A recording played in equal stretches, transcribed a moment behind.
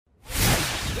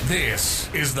This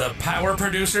is the Power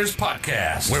Producers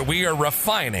Podcast, where we are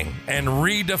refining and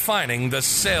redefining the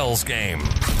sales game.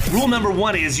 Rule number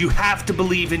one is you have to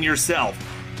believe in yourself.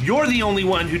 You're the only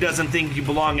one who doesn't think you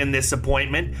belong in this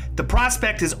appointment. The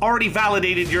prospect has already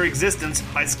validated your existence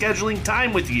by scheduling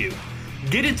time with you.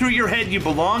 Get it through your head you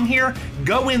belong here,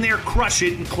 go in there, crush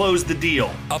it, and close the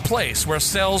deal. A place where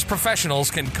sales professionals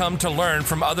can come to learn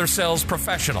from other sales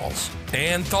professionals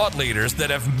and thought leaders that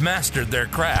have mastered their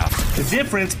craft. The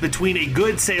difference between a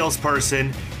good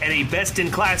salesperson and a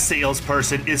best-in-class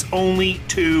salesperson is only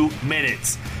 2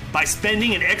 minutes. By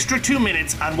spending an extra 2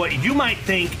 minutes on what you might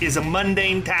think is a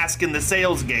mundane task in the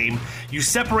sales game, you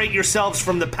separate yourselves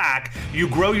from the pack, you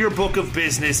grow your book of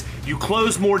business, you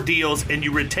close more deals, and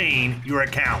you retain your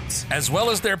accounts. As well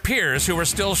as their peers who are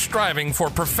still striving for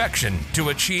perfection to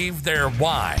achieve their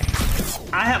why.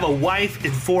 I have a wife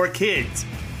and 4 kids.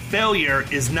 Failure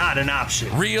is not an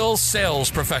option. Real sales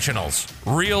professionals,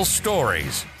 real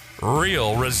stories,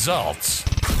 real results.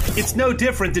 It's no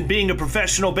different than being a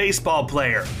professional baseball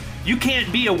player. You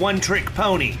can't be a one-trick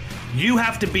pony. You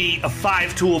have to be a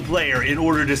 5-tool player in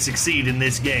order to succeed in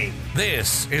this game.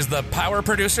 This is the Power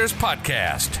Producers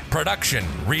Podcast, production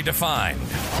redefined.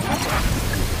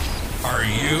 Are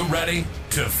you ready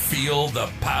to feel the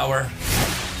power?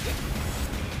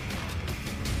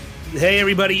 Hey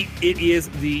everybody, it is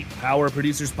the Power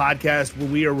Producers Podcast where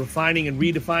we are refining and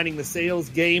redefining the sales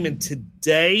game. And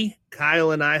today,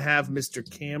 Kyle and I have Mr.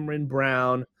 Cameron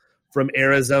Brown from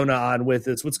Arizona on with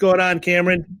us. What's going on,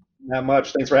 Cameron? Not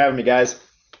much. Thanks for having me, guys.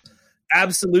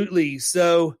 Absolutely.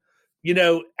 So,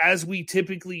 as we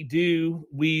typically do,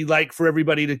 we like for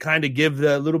everybody to kind of give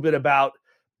a little bit about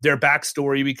their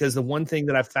backstory, because the one thing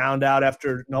that I found out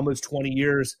after almost 20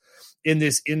 years in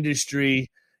this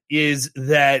industry is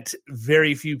that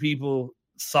very few people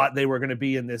thought they were going to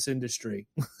be in this industry.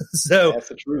 So that's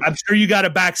the truth. I'm sure you got a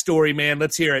backstory, man.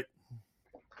 Let's hear it.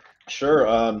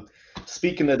 Sure.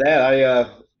 Speaking of that,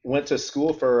 I went to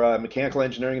school for mechanical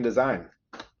engineering and design.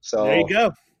 So there you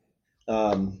go.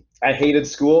 I hated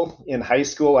school. In high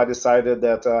school, I decided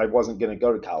that I wasn't going to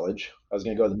go to college. I was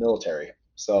going to go to the military.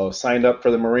 So signed up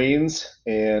for the Marines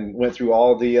and went through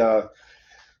all the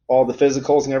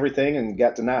physicals and everything and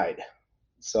got denied.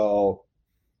 So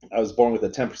I was born with a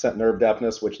 10% nerve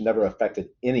deafness, which never affected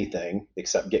anything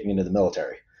except getting into the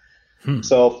military.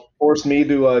 So forced me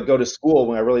to go to school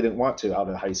when I really didn't want to out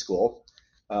of high school.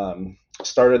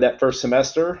 Started that first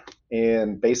semester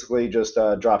and basically just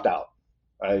dropped out.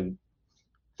 I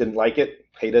didn't like it,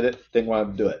 hated it, didn't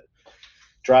want to do it.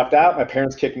 Dropped out. My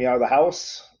parents kicked me out of the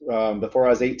house before I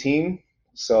was 18.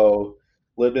 So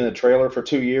lived in a trailer for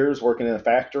 2 years, working in a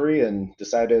factory, and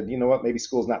decided, you know what, maybe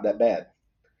school's not that bad.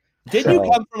 Didn't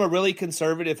you come from a really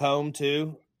conservative home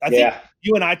too? I think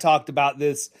you and I talked about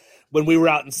this when we were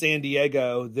out in San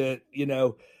Diego, that,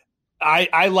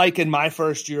 I liken my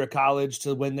first year of college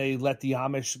to when they let the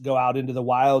Amish go out into the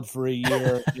wild for a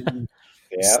year and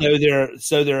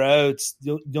sow their oats.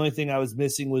 The only thing I was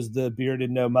missing was the beard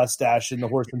and no mustache and the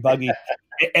horse and buggy.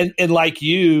 and like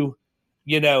you,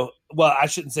 well, I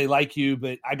shouldn't say like you,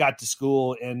 but I got to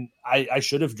school and I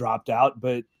should have dropped out,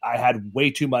 but I had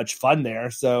way too much fun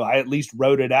there. So I at least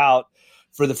wrote it out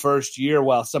for the first year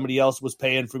while somebody else was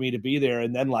paying for me to be there.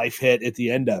 And then life hit at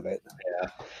the end of it.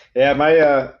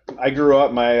 Yeah. I grew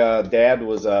up, my dad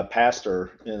was a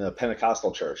pastor in a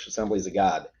Pentecostal church, Assemblies of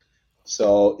God.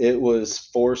 So it was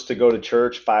forced to go to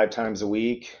church 5 times a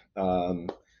week.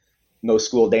 No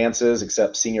school dances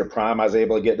except senior prom. I was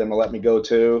able to get them to let me go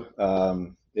to.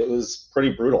 It was pretty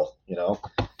brutal,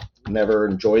 Never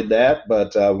enjoyed that,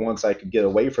 but once I could get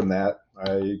away from that,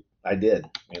 I did,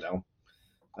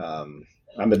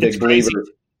 I'm a big believer.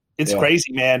 It's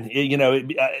crazy, man.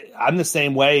 I'm the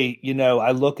same way.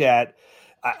 I look at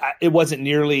it wasn't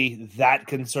nearly that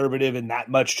conservative and that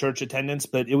much church attendance,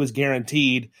 but it was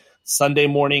guaranteed Sunday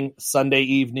morning, Sunday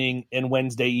evening, and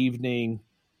Wednesday evening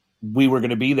we were going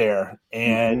to be there.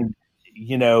 And,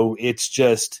 it's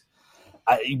just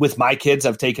with my kids,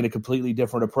 I've taken a completely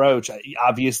different approach.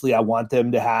 Obviously, I want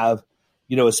them to have,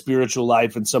 a spiritual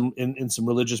life and some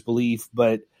religious belief,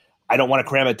 but I don't want to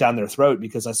cram it down their throat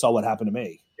because I saw what happened to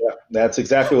me. Yeah, that's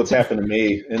exactly what's happened to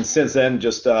me. And since then,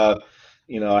 just, I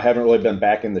haven't really been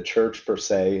back in the church per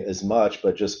se as much,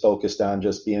 but just focused on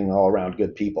just being all around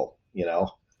good people,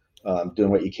 doing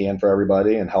what you can for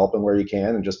everybody and helping where you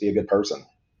can and just be a good person,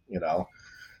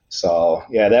 So,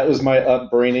 yeah, that was my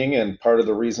upbringing and part of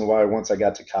the reason why once I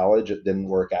got to college, it didn't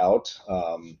work out.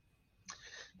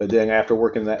 But then after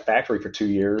working in that factory for 2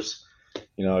 years,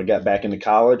 I got back into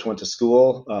college, went to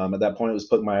school. At that point, it was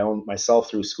putting myself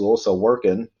through school. So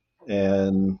working,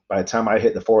 And by the time I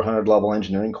hit the 400 level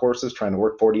engineering courses, trying to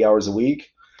work 40 hours a week,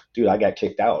 dude, I got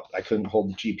kicked out. I couldn't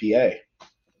hold the GPA.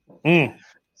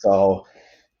 So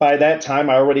by that time,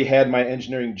 I already had my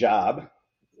engineering job.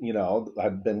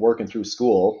 I've been working through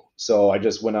school. So I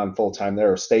just went on full time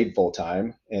there, or stayed full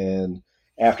time. And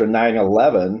after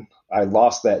 9/11, I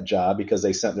lost that job because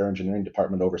they sent their engineering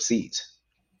department overseas.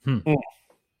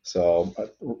 So I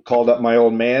called up my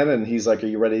old man, and he's like, "Are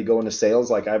you ready to go into sales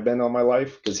like I've been all my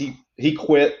life?" Because he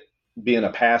quit being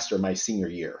a pastor my senior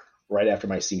year, right after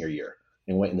my senior year,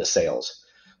 and went into sales.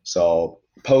 So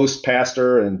post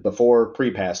pastor and before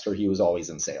pre-pastor, he was always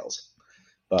in sales.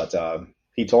 But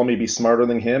he told me to be smarter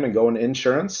than him and go into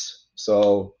insurance.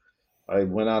 So I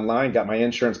went online, got my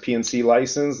insurance P&C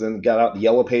license, and got out the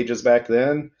yellow pages back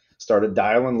then, started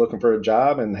dialing, looking for a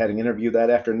job, and had an interview that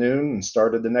afternoon and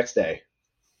started the next day.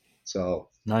 So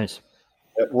nice.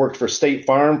 I worked for State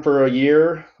Farm for a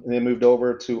year, and then moved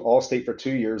over to Allstate for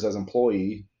 2 years as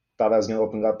employee. Thought I was going to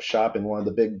open up shop in one of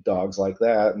the big dogs like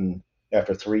that. And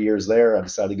after 3 years there, I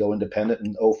decided to go independent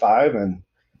in 2005, and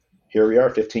here we are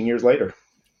 15 years later.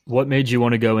 What made you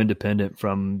want to go independent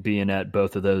from being at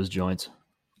both of those joints?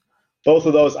 Both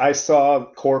of those, I saw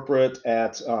corporate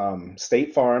at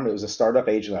State Farm. It was a startup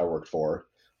agent I worked for.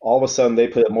 All of a sudden, they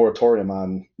put a moratorium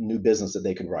on new business that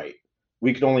they could write.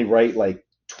 We could only write like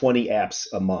 20 apps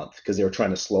a month because they were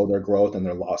trying to slow their growth and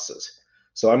their losses.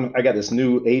 So I got this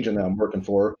new agent that I'm working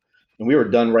for, and we were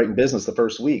done writing business the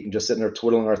first week and just sitting there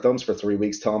twiddling our thumbs for 3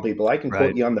 weeks, telling people I can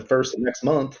quote you on the first of next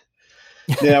month.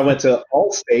 Then I went to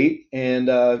Allstate, and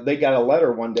they got a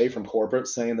letter one day from corporate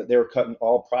saying that they were cutting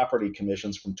all property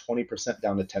commissions from 20%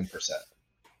 down to 10%,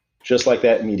 just like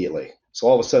that immediately. So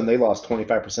all of a sudden they lost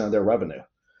 25% of their revenue.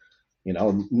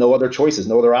 No other choices,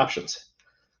 no other options.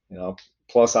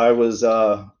 Plus I was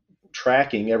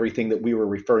tracking everything that we were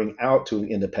referring out to an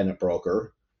independent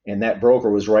broker, and that broker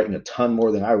was writing a ton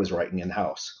more than I was writing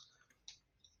in-house.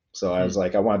 So I was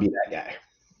like, I want to be that guy.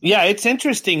 Yeah, it's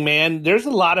interesting, man. There's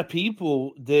a lot of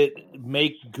people that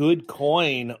make good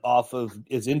coin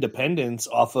as independents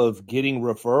off of getting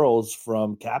referrals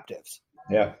from captives.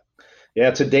 Yeah.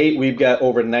 To date, we've got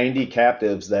over 90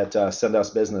 captives that send us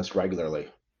business regularly.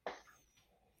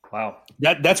 Wow.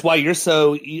 That's why you're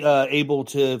so able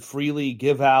to freely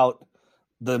give out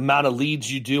the amount of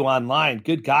leads you do online.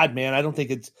 Good God, man. I don't think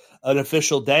it's an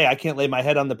official day. I can't lay my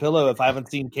head on the pillow if I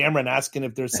haven't seen Cameron asking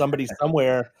if there's somebody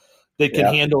somewhere that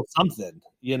can handle something.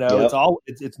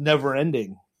 It's never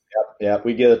ending. Yeah.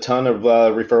 We get a ton of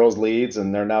referrals leads,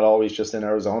 and they're not always just in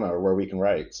Arizona or where we can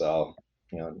write. So,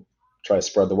 try to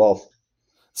spread the wealth.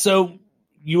 So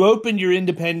you opened your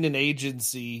independent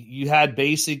agency. You had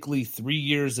basically 3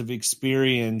 years of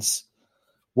experience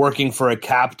working for a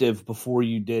captive before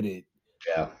you did it.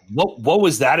 Yeah. What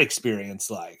was that experience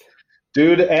like?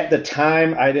 Dude, at the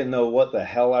time, I didn't know what the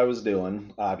hell I was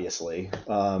doing, obviously.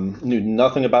 Knew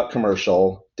nothing about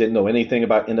commercial, didn't know anything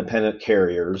about independent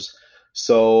carriers.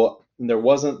 So there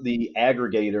wasn't the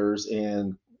aggregators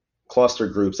and cluster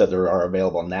groups that there are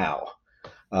available now.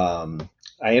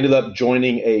 I ended up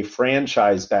joining a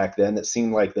franchise back then that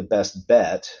seemed like the best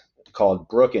bet, called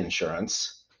Brook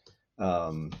Insurance.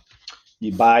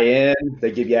 You buy in,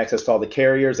 they give you access to all the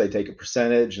carriers, they take a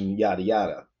percentage, and yada,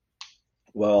 yada.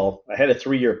 Well, I had a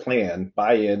 3-year plan: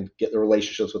 buy in, get the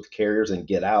relationships with the carriers, and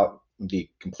get out and be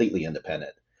completely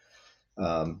independent.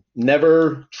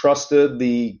 Never trusted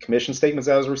the commission statements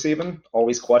I was receiving,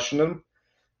 always questioned them.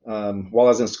 While I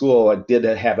was in school, I did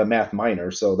have a math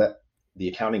minor, so that the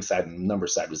accounting side and the number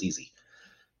side was easy.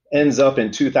 Ends up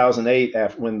in 2008,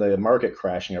 when the market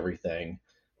crashed and everything,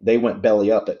 they went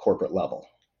belly up at corporate level.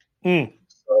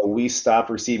 So we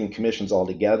stopped receiving commissions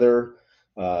altogether.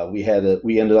 We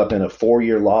ended up in a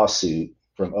 4-year lawsuit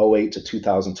from 2008 to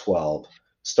 2012.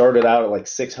 Started out at like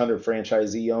 600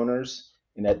 franchisee owners,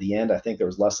 and at the end, I think there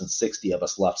was less than 60 of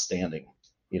us left standing.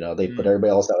 They put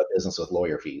everybody else out of business with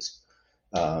lawyer fees.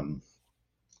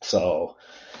 So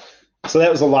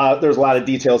that was a lot. There's a lot of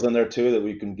details in there too that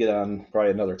we can get on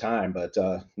probably another time, but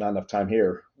not enough time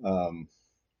here.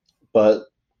 But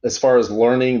as far as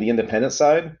learning the independent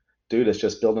side, dude, it's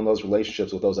just building those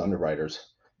relationships with those underwriters.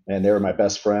 And they were my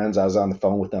best friends. I was on the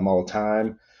phone with them all the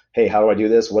time. Hey, how do I do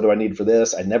this? What do I need for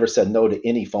this? I never said no to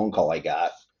any phone call I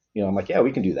got. I'm like, yeah,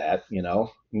 we can do that. And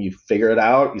you figure it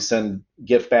out. You send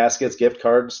gift baskets, gift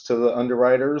cards to the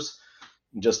underwriters,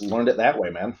 and just learned it that way,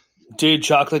 man. Dude,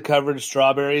 chocolate covered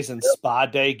strawberries and spa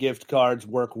day gift cards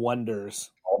work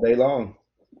wonders all day long.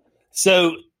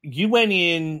 So you went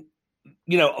in,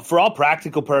 for all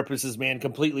practical purposes, man,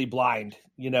 completely blind,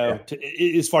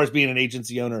 as far as being an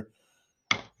agency owner.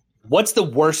 What's the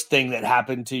worst thing that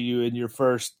happened to you in your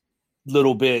first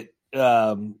little bit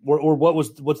or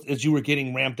what as you were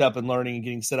getting ramped up and learning and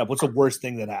getting set up, what's the worst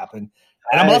thing that happened?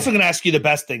 And I'm also going to ask you the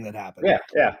best thing that happened.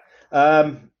 Yeah.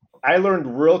 I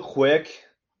learned real quick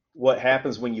what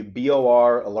happens when you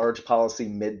BOR a large policy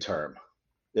midterm,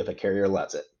 if a carrier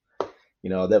lets it.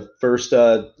 The first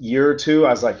year or two,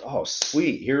 I was like, oh,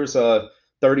 sweet, here's a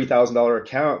 $30,000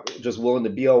 account just willing to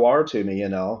BOR to me,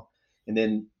 and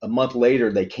then a month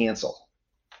later they cancel.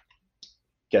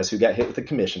 Guess who got hit with the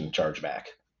commission chargeback?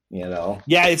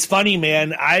 Yeah, it's funny,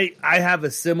 man. I have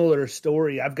a similar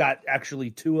story. I've got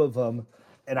actually two of them,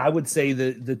 and I would say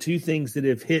the two things that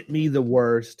have hit me the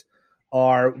worst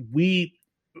are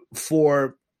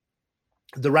for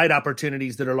the right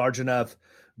opportunities that are large enough,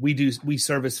 we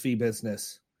service fee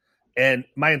business. And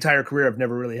my entire career, I've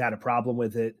never really had a problem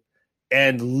with it.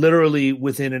 And literally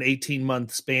within an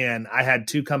 18-month span, I had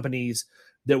two companies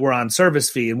that were on service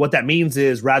fee. And what that means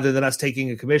is rather than us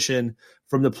taking a commission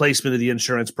from the placement of the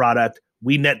insurance product,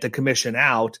 we net the commission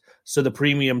out. So the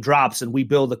premium drops and we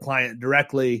bill the client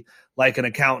directly like an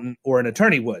accountant or an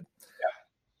attorney would.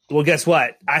 Yeah. Well, guess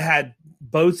what? I had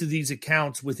both of these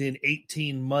accounts within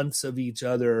 18 months of each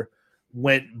other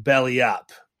went belly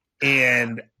up,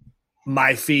 and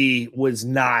my fee was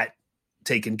not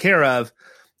taken care of.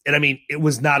 And I mean, it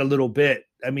was not a little bit.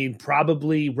 I mean,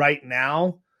 probably right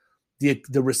now, the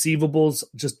receivables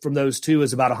just from those two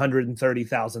is about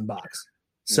 $130,000.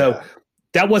 So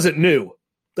that wasn't new.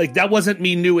 Like, that wasn't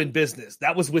me new in business.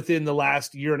 That was within the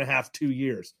last year and a half, 2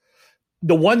 years.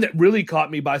 The one that really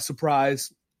caught me by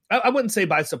surprise, I wouldn't say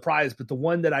by surprise, but the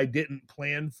one that I didn't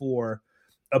plan for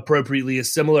appropriately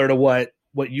is similar to what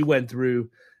you went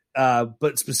through,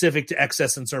 but specific to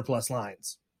excess and surplus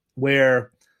lines,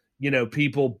 where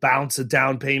people bounce a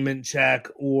down payment check,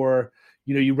 or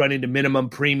you run into minimum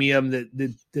premium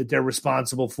that they're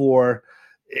responsible for,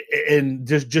 and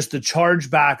just the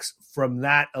chargebacks from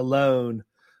that alone.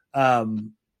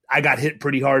 I got hit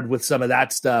pretty hard with some of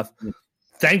that stuff.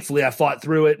 Thankfully, I fought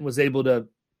through it and was able to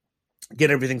get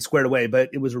everything squared away, but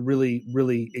it was a really,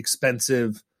 really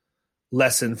expensive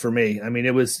lesson for me. I mean,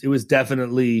 it was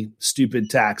definitely stupid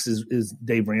tax, as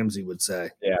Dave Ramsey would say.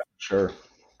 Yeah, sure.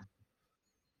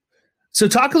 So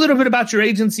talk a little bit about your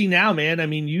agency now, man. I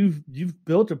mean, you've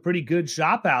built a pretty good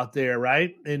shop out there,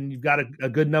 right? And you've got a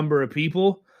good number of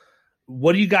people.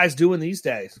 What are you guys doing these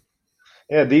days?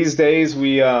 Yeah, these days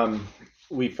we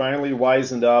finally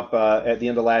wisened up at the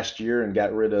end of last year and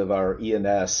got rid of our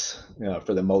E&S,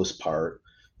 for the most part.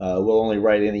 We'll only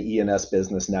write any E&S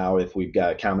business now if we've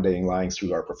got accommodating lines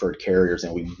through our preferred carriers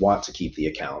and we want to keep the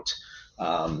account.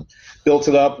 Built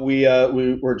it up.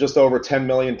 We're just over 10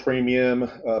 million premium,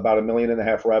 about $1.5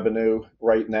 million revenue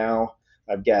right now.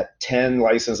 I've got 10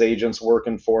 licensed agents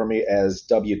working for me as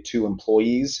W-2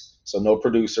 employees, so no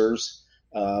producers.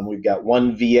 We've got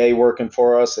one VA working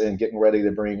for us and getting ready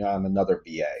to bring on another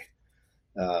VA.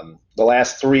 The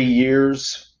last 3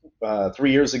 years,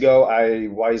 3 years ago, I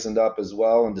wisened up as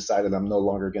well and decided I'm no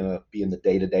longer going to be in the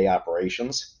day-to-day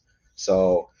operations.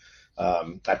 So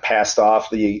I passed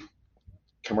off the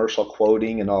commercial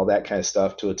quoting and all that kind of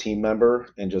stuff to a team member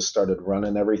and just started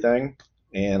running everything.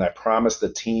 And I promised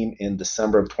the team in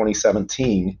December of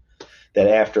 2017 that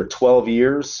after 12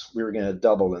 years, we were going to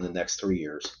double in the next 3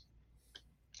 years.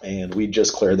 And we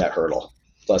just cleared that hurdle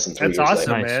less than 3 years later. That's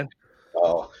awesome, later. Man.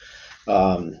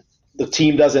 So, the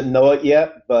team doesn't know it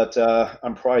yet, but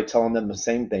I'm probably telling them the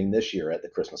same thing this year at the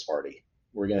Christmas party.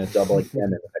 We're going to double again in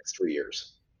the next 3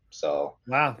 years. So,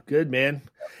 wow, good, man.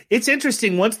 It's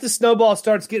interesting. Once the snowball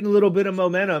starts getting a little bit of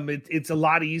momentum, it's a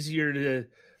lot easier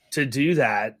to do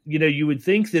that. You would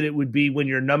think that it would be when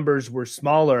your numbers were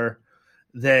smaller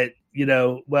that,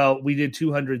 well, we did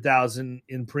 200,000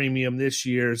 in premium this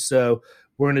year, so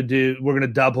we're going to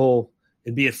double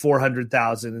and be at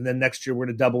 400,000. And then next year we're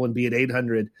going to double and be at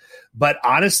 800. But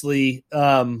honestly,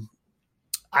 I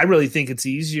really think it's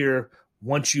easier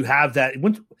once you have that.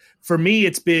 For me,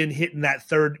 it's been hitting that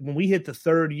third, when we hit the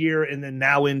third year and then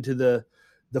now into the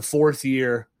fourth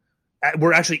year,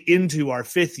 we're actually into our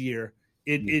fifth year.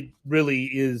 It really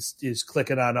is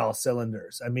clicking on all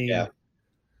cylinders. I mean, yeah,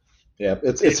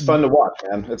 it's fun to watch,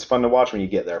 man. It's fun to watch when you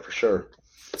get there for sure.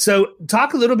 So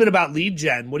talk a little bit about lead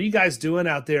gen. What are you guys doing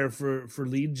out there for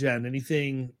lead gen?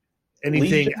 Anything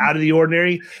out of the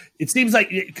ordinary? It seems like,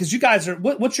 because you guys are,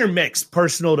 what's your mix,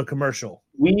 personal to commercial?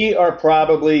 We are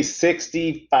probably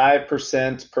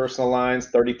 65% personal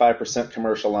lines, 35%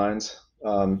 commercial lines.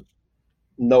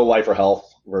 No life or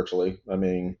health virtually. I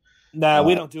mean, no,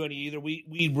 we don't do any either.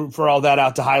 We refer all that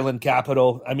out to Highland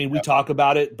Capital. I mean, we talk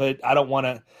about it, but I don't want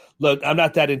to look. I'm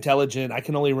not that intelligent. I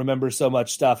can only remember so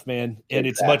much stuff, man. And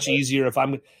It's much easier if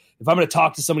if I'm going to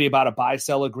talk to somebody about a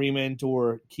buy-sell agreement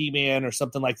or Keyman or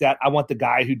something like that, I want the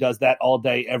guy who does that all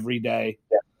day, every day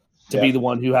to be the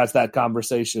one who has that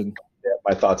conversation. Yeah,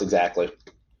 my thoughts exactly.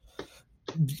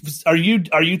 Are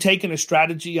you taking a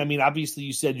strategy? I mean, obviously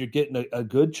you said you're getting a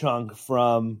good chunk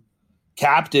from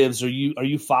captives. Are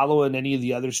you following any of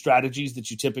the other strategies that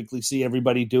you typically see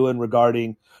everybody doing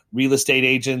regarding real estate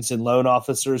agents and loan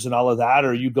officers and all of that? Or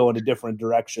are you going a different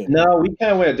direction? No, we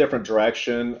kind of went a different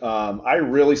direction. I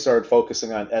really started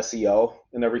focusing on SEO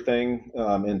and everything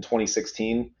in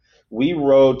 2016. We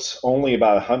wrote only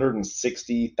about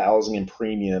 160,000 in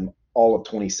premium all of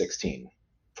 2016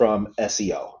 from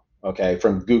SEO. Okay,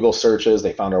 from Google searches,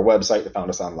 they found our website, they found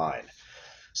us online.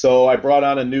 So I brought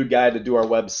on a new guy to do our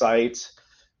website.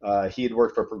 He had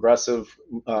worked for Progressive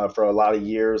for a lot of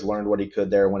years, learned what he could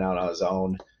there, went out on his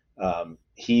own.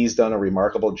 He's done a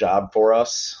remarkable job for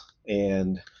us.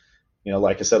 And,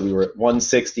 like I said, we were at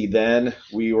 160 then.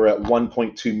 We were at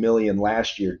 1.2 million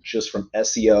last year just from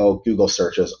SEO, Google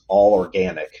searches, all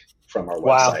organic from our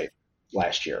website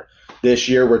last year. This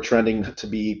year, we're trending to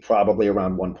be probably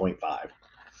around 1.5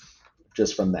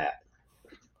 just from that.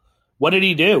 What did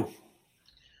he do?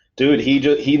 Dude,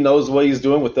 he knows what he's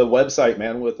doing with the website,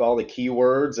 man, with all the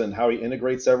keywords and how he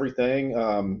integrates everything,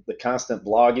 the constant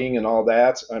blogging and all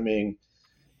that. I mean,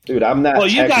 dude, I'm not. Well,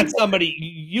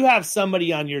 you have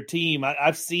somebody on your team.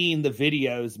 I've seen the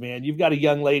videos, man. You've got a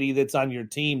young lady that's on your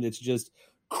team that's just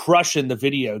crushing the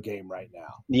video game right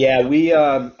now. Yeah,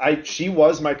 she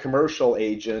was my commercial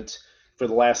agent for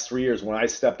the last 3 years. When I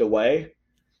stepped away,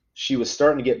 she was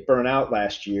starting to get burnt out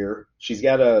last year. She's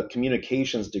got a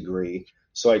communications degree.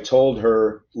 So I told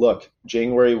her, look,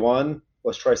 January 1,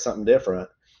 let's try something different.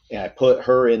 And I put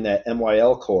her in that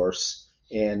MYL course,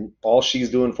 and all she's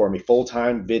doing for me,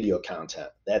 full-time video content.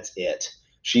 That's it.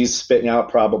 She's spitting out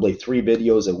probably 3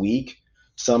 videos a week,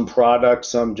 some product,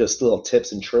 some just little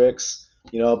tips and tricks,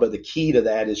 but the key to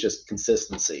that is just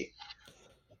consistency.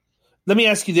 Let me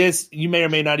ask you this. You may or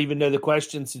may not even know the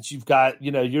question since you've got,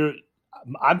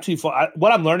 I'm too far.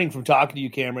 What I'm learning from talking to you,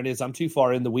 Cameron, is I'm too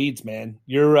far in the weeds, man.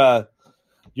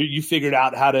 You figured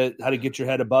out how to get your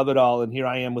head above it all, and here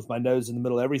I am with my nose in the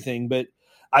middle of everything. But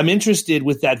I'm interested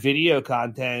with that video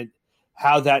content,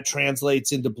 how that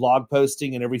translates into blog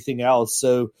posting and everything else.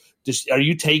 So, are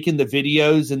you taking the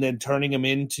videos and then turning them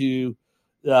into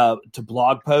to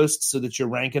blog posts so that you're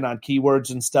ranking on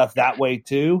keywords and stuff that way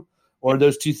too? Or are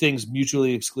those two things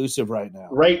mutually exclusive right now?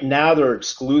 Right now, they're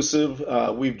exclusive.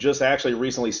 We've just actually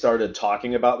recently started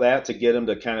talking about that to get them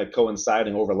to kind of coincide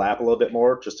and overlap a little bit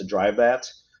more, just to drive that.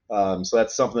 So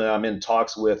that's something that I'm in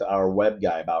talks with our web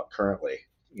guy about currently.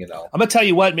 I'm going to tell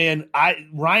you what, man.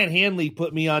 Ryan Hanley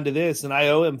put me onto this, and I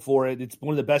owe him for it. It's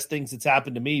one of the best things that's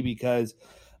happened to me because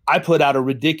I put out a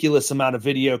ridiculous amount of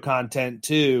video content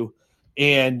too.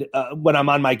 And when I'm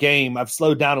on my game, I've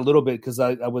slowed down a little bit because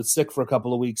I was sick for a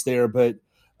couple of weeks there. But,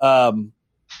 one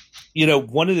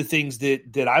of the things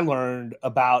that I learned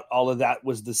about all of that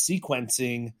was the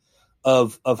sequencing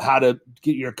of how to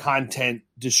get your content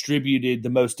distributed the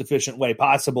most efficient way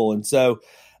possible. And so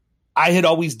I had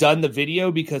always done the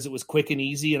video because it was quick and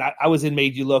easy. And I was in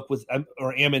Made You Look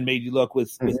am in Made You Look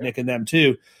with Nick and them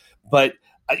too. But,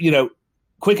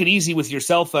 quick and easy with your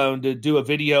cell phone to do a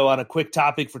video on a quick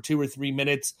topic for 2 or 3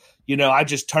 minutes. I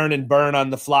just turn and burn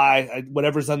on the fly.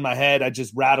 Whatever's on my head, I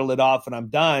just rattle it off and I'm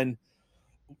done.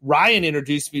 Ryan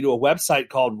introduced me to a website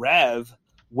called Rev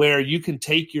where you can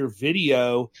take your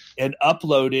video and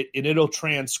upload it and it'll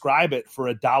transcribe it for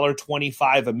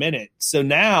 $1.25 a minute. So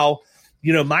now,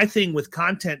 my thing with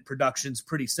content production is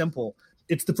pretty simple.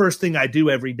 It's the first thing I do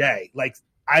every day. Like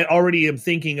I already am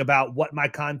thinking about what my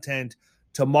content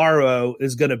tomorrow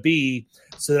is going to be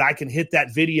so that I can hit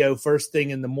that video first thing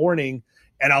in the morning,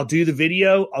 and I'll do the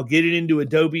video. I'll get it into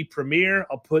Adobe Premiere.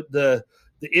 I'll put the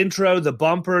intro, the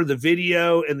bumper, the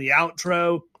video, and the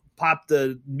outro, pop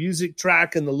the music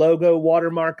track and the logo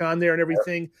watermark on there and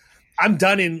everything. I'm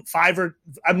done in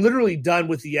I'm literally done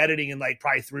with the editing in like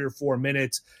probably 3 or 4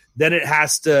 minutes. Then it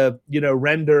has to,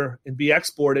 render and be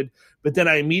exported. But then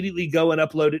I immediately go and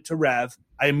upload it to Rev.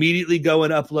 I immediately go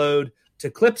and upload to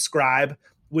ClipScribe,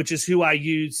 which is who I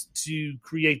use to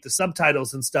create the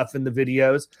subtitles and stuff in the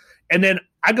videos. And then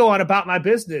I go on about my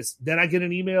business. Then I get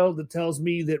an email that tells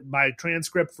me that my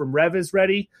transcript from Rev is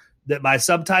ready, that my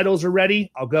subtitles are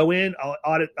ready. I'll go in,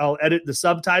 I'll edit the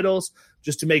subtitles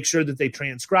just to make sure that they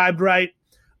transcribed right.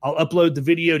 I'll upload the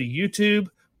video to YouTube.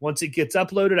 Once it gets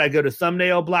uploaded, I go to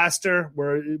Thumbnail Blaster,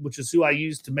 which is who I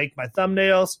use to make my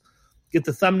thumbnails. Get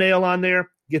the thumbnail on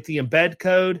there, get the embed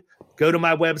code, go to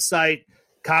my website,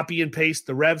 copy and paste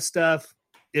the Rev stuff,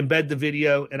 embed the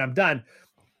video, and I'm done.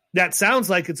 that sounds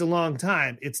like it's a long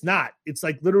time. It's not. It's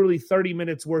like literally 30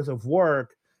 minutes worth of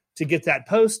work to get that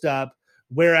post up,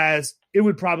 whereas it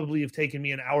would probably have taken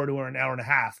me an hour to an hour and a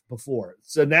half before.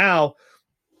 So now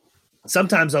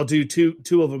sometimes I'll do two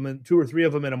or three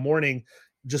of them in a morning,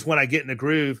 just when I get in a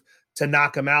groove to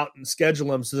knock them out and schedule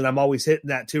them so that I'm always hitting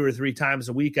that 2 or 3 times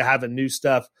a week of having new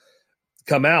stuff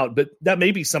come out. But that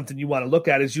may be something you want to look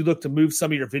at as you look to move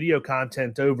some of your video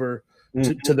content over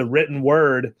to the written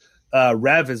word.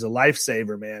 Rev is a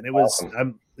lifesaver, man. It was,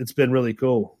 awesome. It's been really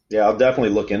cool. Yeah, I'll definitely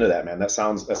look into that, man. That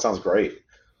sounds great,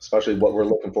 especially what we're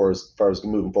looking for as far as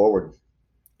moving forward.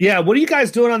 Yeah. What are you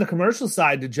guys doing on the commercial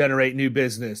side to generate new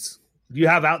business? Do you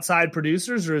have outside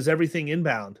producers, or is everything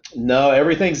inbound? No,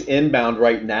 everything's inbound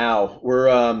right now. We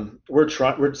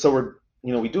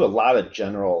do a lot of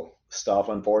general stuff,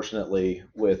 unfortunately,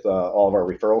 with all of our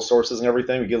referral sources and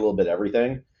everything. We get a little bit of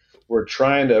everything. We're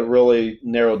trying to really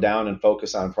narrow down and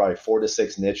focus on probably 4 to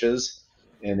 6 niches,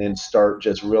 and then start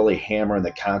just really hammering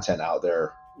the content out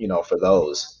there, for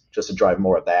those, just to drive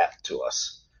more of that to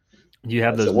us. Do you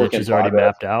have those niches already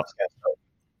mapped out?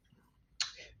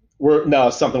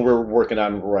 It's something we're working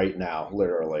on right now,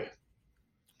 literally.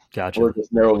 Gotcha. We're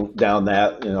just narrowing down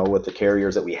that, with the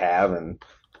carriers that we have and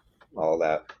all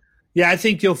that. Yeah, I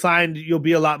think you'll find you'll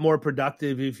be a lot more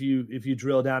productive if you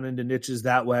drill down into niches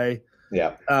that way.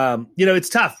 Yeah. It's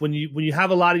tough when you have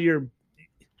a lot of your.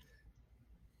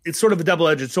 It's sort of a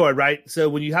double-edged sword, right? So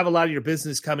when you have a lot of your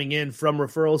business coming in from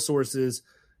referral sources,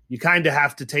 you kind of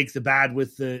have to take the bad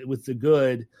with the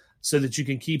good so that you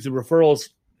can keep the referrals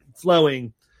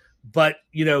flowing. But,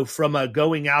 from a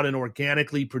going out and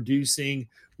organically producing,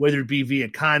 whether it be via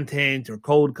content or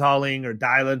cold calling or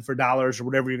dialing for dollars or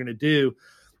whatever you're going to do,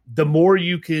 the more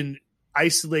you can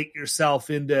isolate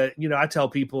yourself into, I tell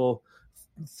people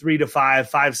 3 to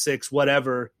 5, 6,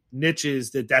 whatever niches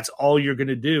that's all you're going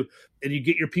to do. And you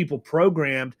get your people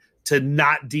programmed to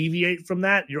not deviate from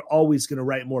that. You're always going to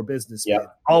write more business. Yep. Man.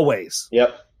 Always.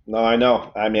 Yep. No, I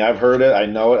know. I mean, I've heard it. I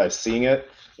know it. I've seen it.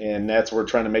 And that's we're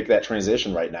trying to make that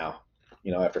transition right now,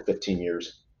 after 15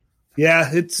 years. Yeah,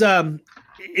 it's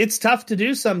tough to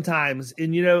do sometimes.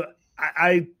 And,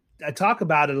 I talk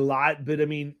about it a lot, but I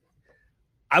mean,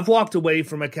 I've walked away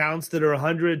from accounts that are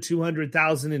 100,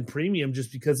 200,000 in premium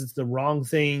just because it's the wrong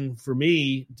thing for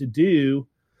me to do.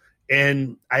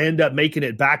 And I end up making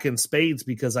it back in spades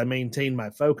because I maintain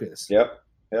my focus. Yep,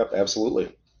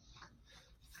 absolutely.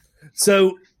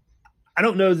 So I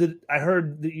don't know that I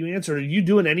heard that you answered. Are you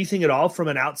doing anything at all from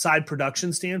an outside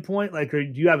production standpoint? Like,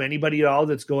 do you have anybody at all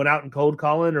that's going out and cold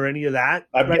calling or any of that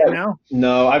now?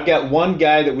 No, I've got one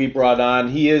guy that we brought on.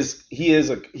 He is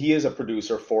a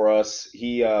producer for us.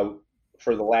 He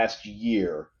for the last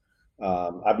year.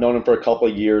 I've known him for a couple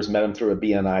of years. Met him through a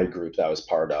BNI group that I was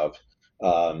part of.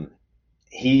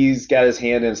 He's got his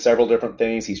hand in several different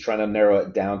things. He's trying to narrow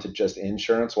it down to just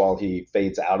insurance while he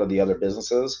fades out of the other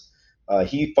businesses.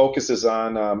 He focuses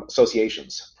on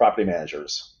associations, property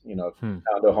managers,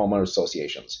 condo homeowner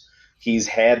associations. He's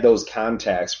had those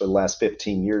contacts for the last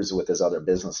 15 years with his other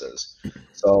businesses.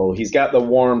 So he's got the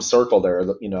warm circle there,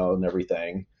 and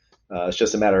everything. It's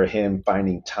just a matter of him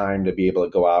finding time to be able to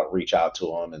go out, reach out to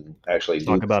them, and actually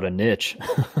talk about a niche.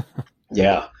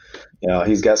 Yeah.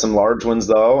 He's got some large ones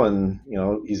though. And,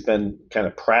 he's been kind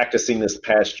of practicing this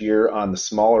past year on the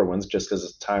smaller ones just because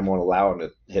his time won't allow him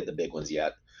to hit the big ones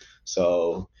yet.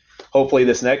 So hopefully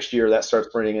this next year that starts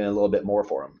bringing in a little bit more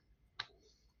for him.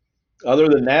 Other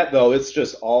than that, though, it's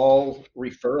just all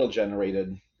referral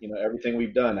generated. Everything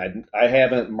we've done. I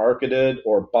haven't marketed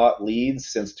or bought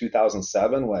leads since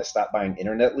 2007 when I stopped buying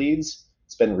internet leads.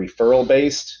 It's been referral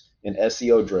based and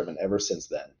SEO driven ever since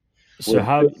then. So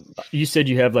how you said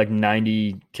you have like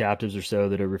 90 captives or so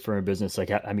that are referring business.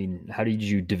 Like, how did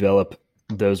you develop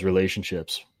those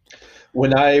relationships?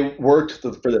 When I worked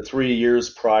for the 3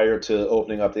 years prior to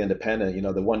opening up the independent,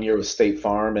 the 1 year with State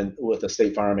Farm and with a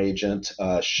State Farm agent,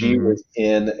 she was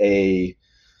in a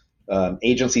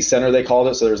agency center, they called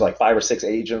it. So there's like 5 or 6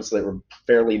 agents that were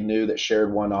fairly new that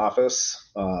shared one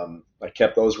office. I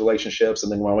kept those relationships.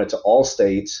 And then when I went to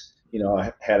Allstate,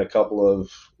 I had a couple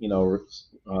of,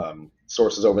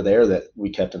 sources over there that we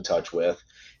kept in touch with.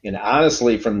 And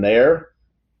honestly, from there,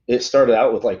 it started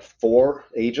out with like 4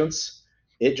 agents.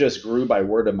 It just grew by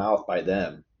word of mouth by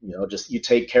them. Just you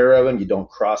take care of them. You don't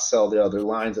cross sell the other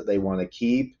lines that they want to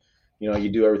keep. You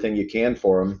do everything you can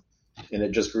for them. And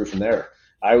it just grew from there.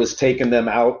 I was taking them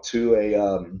out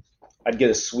to I'd get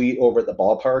a suite over at the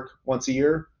ballpark once a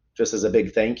year, just as a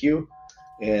big thank you.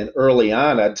 And early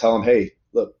on, I'd tell them, hey,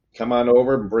 look, come on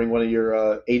over and bring one of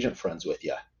your agent friends with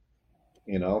you.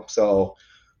 So,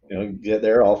 get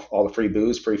there, all the free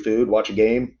booze, free food, watch a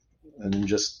game, and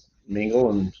just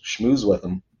mingle and schmooze with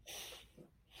them.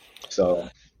 So,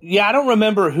 yeah, I don't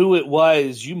remember who it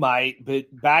was. You might, but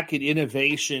back at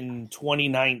Innovation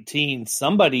 2019,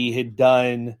 somebody had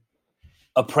done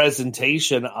a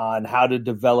presentation on how to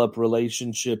develop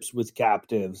relationships with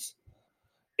captives.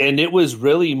 And it was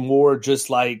really more just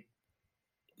like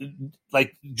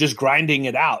just grinding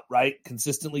it out, right?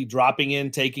 Consistently dropping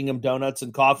in, taking them donuts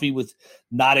and coffee with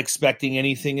not expecting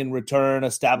anything in return,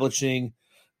 establishing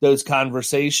those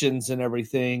conversations and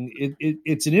everything.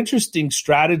 It's an interesting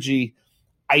strategy.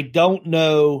 I don't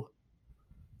know.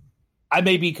 I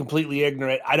may be completely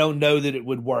ignorant. I don't know that it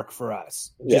would work for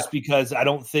us just because I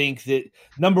don't think that,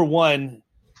 number one,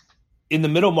 in the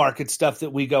middle market stuff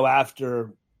that we go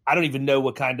after, I don't even know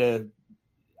what kind of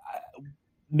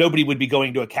nobody would be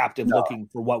going to a captive looking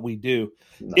for what we do.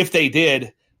 No. If they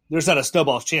did, there's not a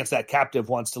snowball's chance that captive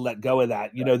wants to let go of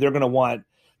that. You know, they're going to want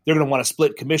to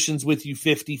split commissions with you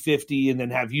 50-50 and then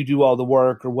have you do all the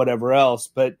work or whatever else.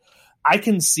 But I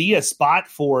can see a spot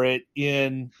for it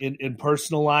in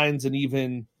personal lines and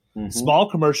even small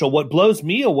commercial. What blows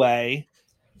me away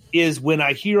is when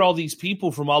I hear all these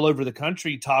people from all over the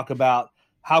country talk about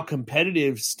how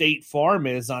competitive State Farm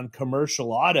is on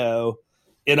commercial auto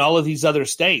in all of these other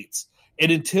states.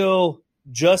 And until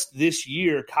just this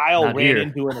year, Kyle ran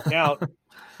into an account.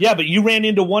 Yeah, but you ran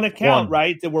into one account,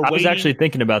 right? That we're I was actually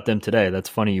thinking about them today. That's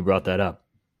funny you brought that up.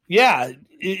 Yeah.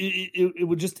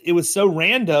 It was so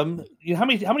random. You know, how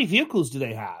many vehicles do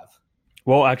they have?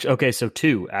 Well, actually, okay, so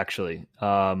 2 actually.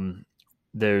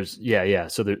 There's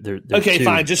So there's okay, 2.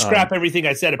 fine. Just scrap everything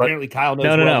I said. Apparently, Kyle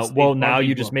knows. No. Well, now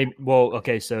you just made. Well,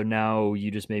 okay, so now you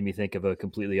just made me think of a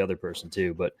completely other person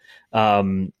too. But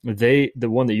the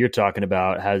one that you're talking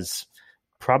about has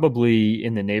probably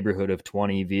in the neighborhood of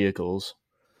 20 vehicles.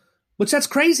 Which that's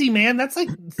crazy, man. That's like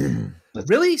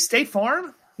really State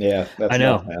Farm. Yeah, I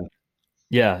know. Man.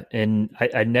 Yeah, and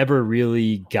I never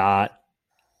really got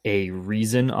a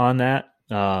reason on that.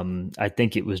 I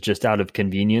think it was just out of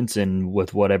convenience and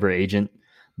with whatever agent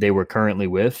they were currently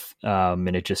with,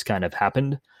 and it just kind of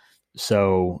happened.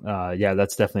 So,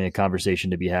 that's definitely a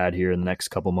conversation to be had here in the next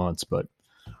couple months. But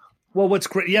well, what's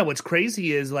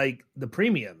crazy is like the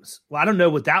premiums. Well, I don't know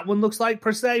what that one looks like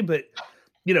per se, but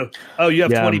you know, you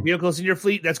have 20 vehicles in your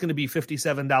fleet. That's going to be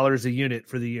 $57 a unit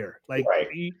for the year. Like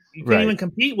you can't even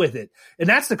compete with it. And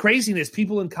that's the craziness.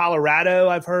 People in Colorado,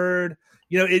 I've heard,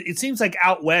 you know, it seems like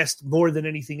out West more than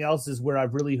anything else is where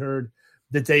I've really heard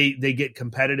that they get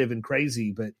competitive and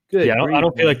crazy, but good. Yeah. I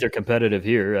don't feel like they're competitive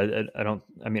here.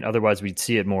 I mean, otherwise we'd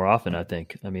see it more often, I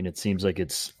think. I mean, it seems like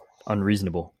it's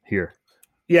unreasonable here.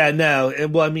 Yeah, no.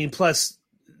 And well, I mean, plus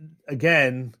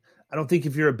again, I don't think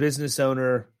if you're a business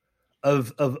owner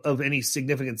of any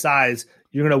significant size,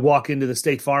 you're going to walk into the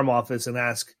State Farm office and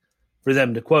ask for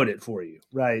them to quote it for you,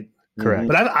 right? Correct.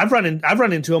 But I've run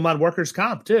into them on workers'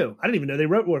 comp too. I didn't even know they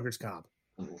wrote workers' comp.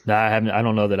 No, I haven't. I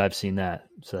don't know that I've seen that.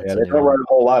 So they don't write a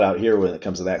whole lot out here when it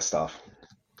comes to that stuff.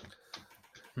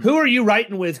 Who are you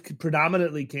writing with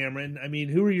predominantly, Cameron? I mean,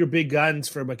 who are your big guns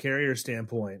from a carrier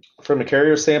standpoint? From a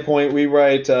carrier standpoint, we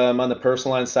write on the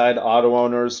personal line side, auto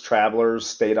owners, travelers,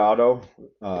 State Auto.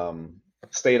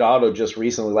 State Auto just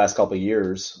recently, last couple of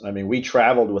years. I mean, we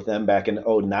traveled with them back in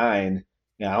 2009.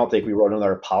 I don't think we wrote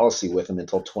another policy with them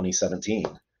until 2017.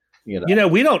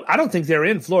 I don't think they're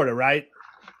in Florida, right?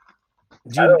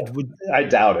 I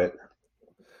doubt it.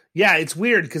 Yeah, it's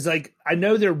weird because like I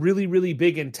know they're really, really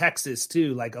big in Texas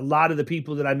too. Like a lot of the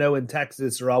people that I know in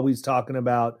Texas are always talking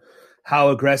about how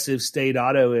aggressive State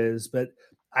Auto is, but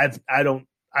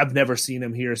I've never seen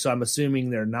them here, so I'm assuming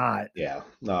they're not. Yeah,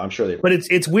 no, I'm sure they. But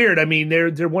it's weird. I mean,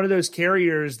 they're one of those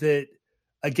carriers that,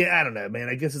 again, I don't know, man.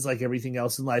 I guess it's like everything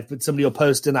else in life. But somebody will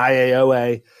post an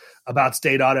IAOA about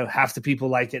State Auto. Half the people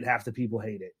like it, half the people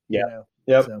hate it. Yeah, you know?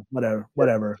 Yep. So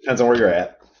whatever. Depends on where you're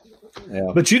at.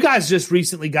 Yeah. But you guys just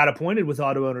recently got appointed with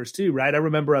auto owners too, right? I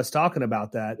remember us talking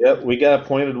about that. Yep, we got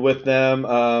appointed with them.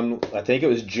 I think it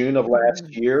was June of last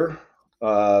year.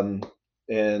 And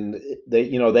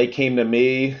they came to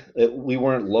me. We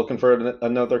weren't looking for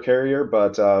another carrier,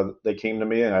 but they came to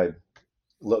me, and I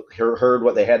heard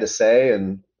what they had to say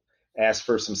and asked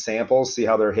for some samples, see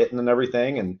how they're hitting and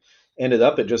everything, and ended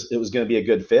up it was going to be a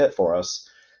good fit for us.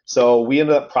 So we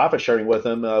ended up profit sharing with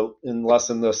them in less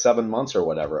than the 7 months or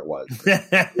whatever it was.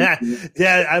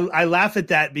 Yeah, I laugh at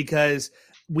that because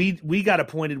we got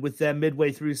appointed with them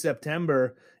midway through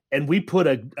September, and we put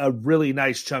a really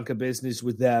nice chunk of business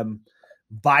with them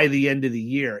by the end of the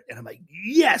year. And I'm like,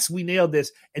 yes, we nailed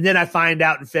this. And then I find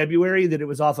out in February that it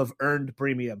was off of earned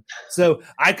premium. So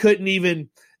I couldn't even,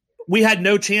 we had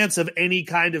no chance of any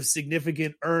kind of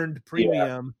significant earned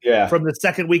premium Yeah. from the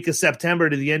second week of September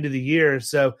to the end of the year.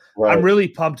 So I'm really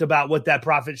pumped about what that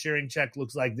profit sharing check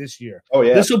looks like this year. Oh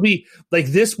yeah. This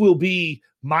will be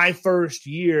my first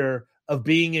year of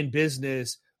being in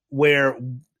business where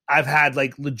I've had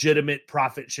like legitimate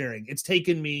profit sharing. It's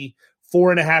taken me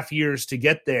 4.5 years to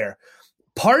get there.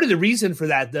 Part of the reason for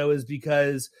that though, is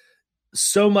because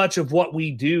so much of what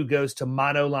we do goes to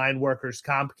monoline workers'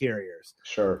 comp carriers.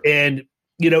 Sure. And,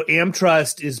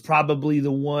 AmTrust is probably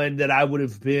the one that I would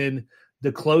have been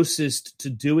the closest to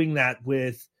doing that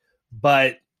with,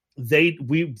 but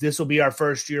this will be our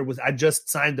first year I just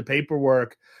signed the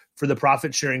paperwork for the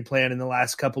profit sharing plan in the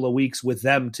last couple of weeks with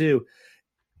them too.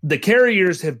 The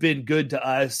carriers have been good to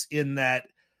us in that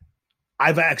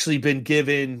I've actually been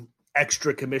given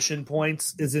extra commission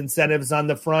points as incentives on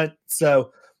the front.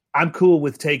 So I'm cool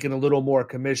with taking a little more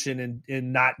commission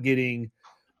and not getting,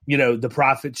 the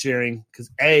profit sharing because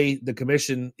the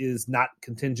commission is not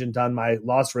contingent on my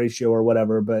loss ratio or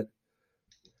whatever. But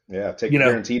take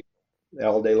guaranteed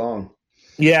all day long.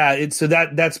 Yeah, so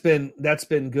that's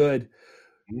been good,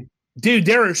 dude.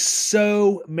 There are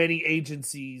so many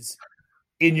agencies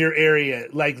in your area.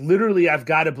 Like literally, I've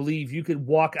got to believe you could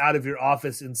walk out of your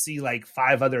office and see like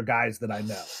 5 other guys that I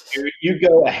know. You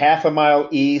go a half a mile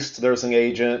east, there's an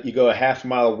agent. You go a half a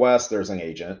mile west, there's an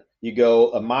agent. You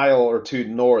go a mile or 2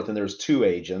 north, and there's 2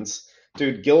 agents.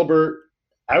 Dude, Gilbert,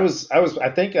 I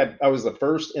think I was the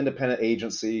first independent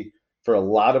agency for a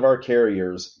lot of our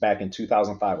carriers back in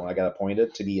 2005 when I got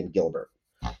appointed to be in Gilbert.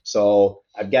 So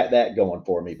I've got that going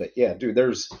for me. But yeah, dude,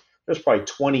 there's probably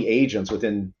 20 agents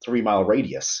within 3-mile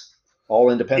radius,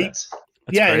 all independents.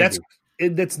 That's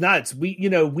nuts.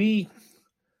 We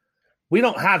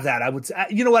don't have that. I would say,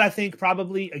 what I think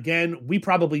probably, again, we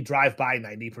probably drive by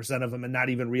 90% of them and not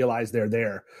even realize they're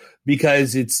there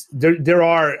because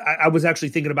I was actually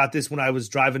thinking about this when I was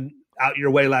driving out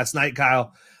your way last night,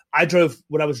 Kyle.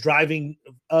 When I was driving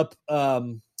up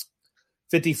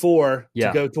 54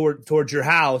 to go towards your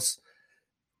house,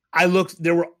 I looked,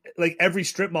 there were like every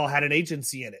strip mall had an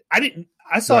agency in it.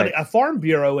 I saw a Farm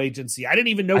Bureau agency. I didn't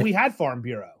even know we had Farm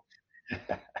Bureau.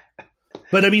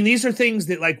 But I mean, these are things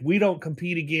that like we don't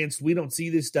compete against. We don't see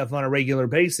this stuff on a regular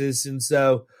basis, and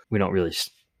so we don't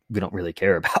really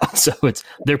care about. So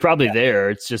they're probably there.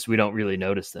 It's just we don't really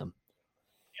notice them.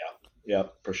 Yeah,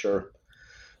 for sure.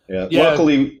 Yeah.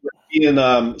 Luckily,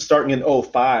 starting in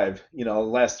 2005, the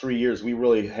last 3 years, we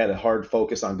really had a hard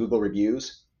focus on Google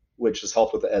reviews, which has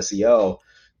helped with the SEO.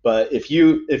 But if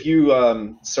you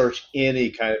search any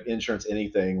kind of insurance,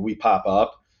 anything, we pop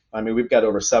up. I mean, we've got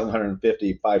over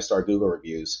 750 5-star Google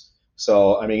reviews.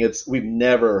 So, I mean, we've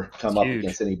never come up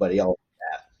against anybody else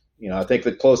like that. I think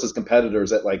the closest competitor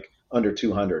is at like under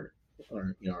 200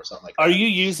 or something like that. Are you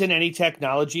using any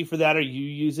technology for that? Are you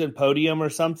using Podium or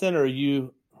something? Or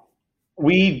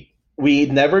We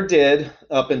never did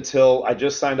up until I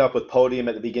just signed up with Podium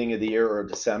at the beginning of the year or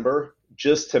December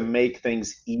just to make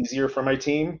things easier for my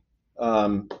team.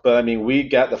 But I mean, we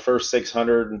got the first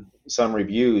 600 and some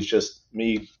reviews, just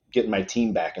me getting my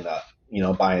team backing up,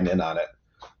 buying in on it.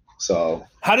 So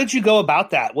how did you go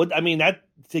about that?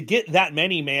 To get that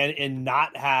many, man, and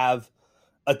not have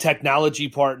a technology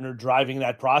partner driving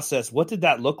that process, what did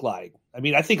that look like? I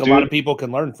mean, I think a lot of people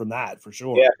can learn from that for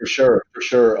sure. Yeah, for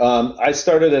sure. I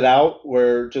started it out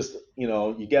where just, you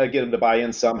got to get them to buy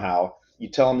in somehow. You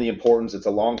tell them the importance. It's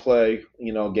a long play,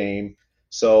 game.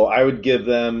 So I would give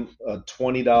them a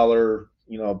 $20,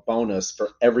 bonus for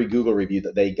every Google review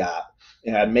that they got.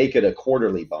 And I'd make it a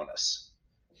quarterly bonus.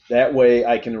 That way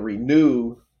I can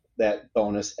renew that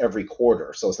bonus every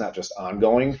quarter. So it's not just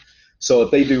ongoing. So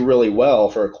if they do really well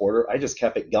for a quarter, I just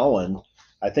kept it going.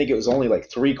 I think it was only like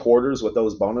 3 quarters with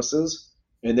those bonuses.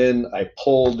 And then I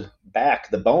pulled back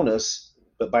the bonus,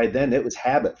 but by then it was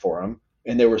habit for them.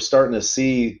 And they were starting to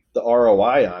see the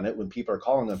ROI on it when people are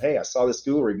calling them, hey, I saw this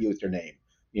Google review with your name,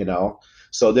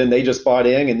 So then they just bought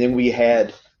in, and then we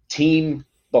had team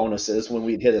bonuses when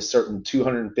we'd hit a certain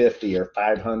 250 or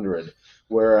 500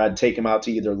 where I'd take them out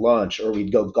to either lunch or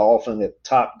we'd go golfing at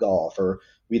Top Golf or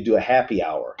we'd do a happy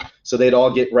hour. So they'd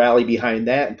all get rally behind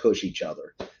that and push each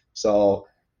other. So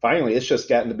finally, it's just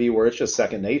gotten to be where it's just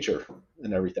second nature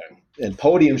and everything. And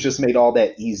Podium's just made all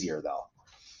that easier, though.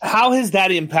 How has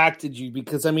that impacted you?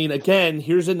 Because, I mean, again,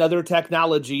 here's another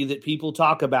technology that people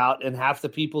talk about, and half the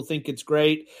people think it's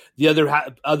great. The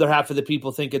other half of the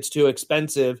people think it's too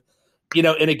expensive.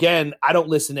 And again, I don't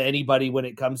listen to anybody when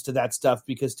it comes to that stuff,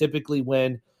 because typically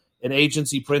when an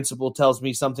agency principal tells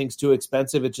me something's too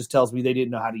expensive, it just tells me they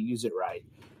didn't know how to use it right.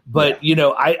 But,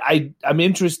 I'm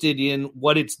interested in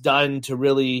what it's done to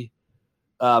really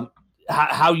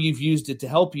how you've used it to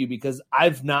help you, because I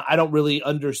don't really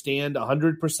understand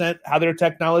 100% how their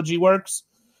technology works,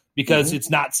 because it's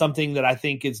not something that I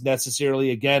think is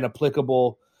necessarily, again,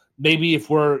 applicable. Maybe if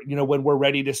we're, when we're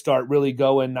ready to start really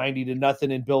going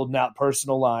 90-0 and building out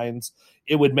personal lines,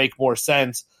 it would make more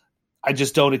sense. I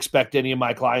just don't expect any of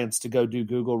my clients to go do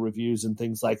Google reviews and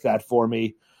things like that for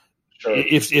me. Sure.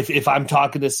 If I'm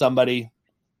talking to somebody,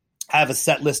 I have a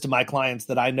set list of my clients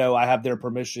that I know I have their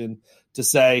permission to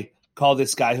say, call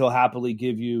this guy. He'll happily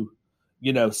give you,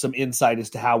 some insight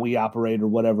as to how we operate or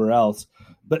whatever else.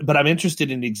 But I'm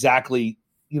interested in exactly,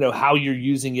 how you're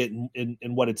using it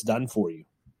and what it's done for you.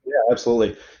 Yeah,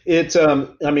 absolutely. It's,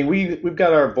 we've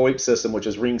got our VoIP system, which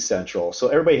is RingCentral. So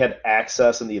everybody had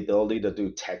access and the ability to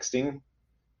do texting.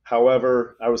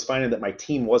 However, I was finding that my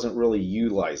team wasn't really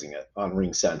utilizing it on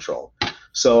RingCentral.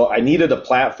 So I needed a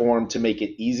platform to make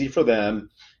it easy for them.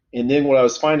 And then what I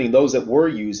was finding, those that were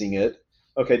using it,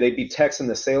 okay, they'd be texting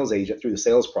the sales agent through the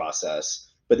sales process.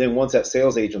 But then once that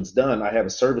sales agent's done, I have a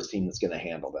service team that's going to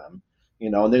handle them,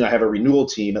 and then I have a renewal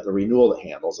team at the renewal that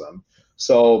handles them.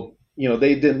 So,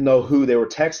 they didn't know who they were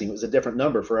texting. It was a different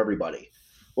number for everybody.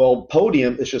 Well,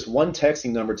 Podium is just one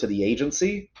texting number to the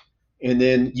agency, and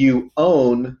then you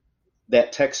own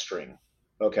that text string,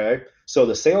 okay? So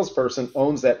the salesperson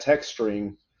owns that text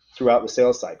string throughout the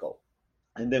sales cycle.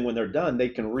 And then when they're done, they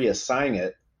can reassign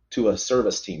it to a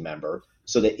service team member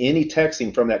so that any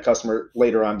texting from that customer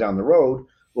later on down the road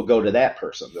will go to that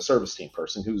person, the service team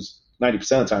person, who's 90%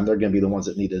 of the time, they're going to be the ones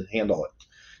that need to handle it.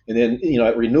 And then,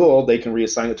 at renewal, they can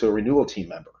reassign it to a renewal team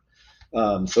member.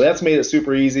 So that's made it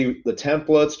super easy. The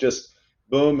templates, just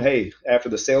boom, hey, after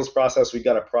the sales process, we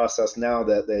got a process now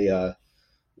that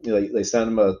they send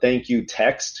them a thank you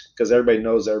text, because everybody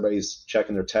knows everybody's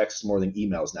checking their texts more than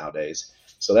emails nowadays.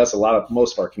 So that's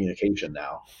most of our communication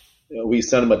now. We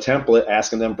send them a template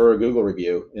asking them for a Google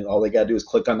review, and all they got to do is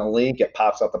click on the link. It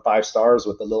pops up the 5 stars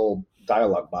with a little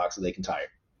dialog box that they can type.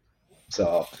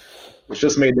 So it's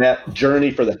just made that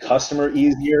journey for the customer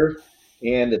easier,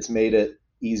 and it's made it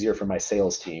easier for my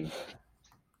sales team.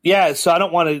 Yeah, so I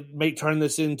don't want to turn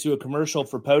this into a commercial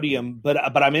for Podium, but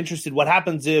I'm interested. What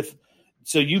happens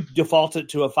so you default it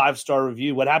to a 5-star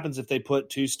review. What happens if they put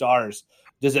 2 stars?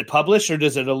 Does it publish, or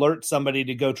does it alert somebody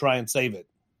to go try and save it?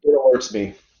 It alerts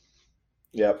me.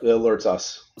 Yeah, it alerts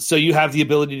us. So you have the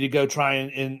ability to go try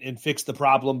and fix the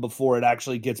problem before it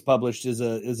actually gets published as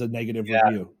a negative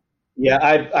review.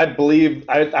 Yeah, I believe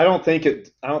I don't think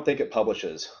it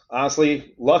publishes.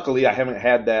 Honestly, luckily I haven't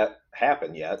had that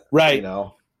happen yet. Right.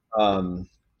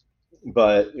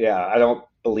 But yeah, I don't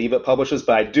believe it publishes,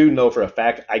 but I do know for a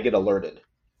fact I get alerted.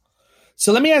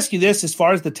 So let me ask you this: as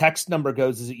far as the text number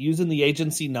goes, is it using the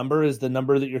agency number as the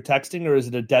number that you're texting, or is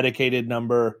it a dedicated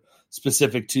number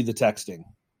specific to the texting?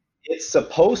 It's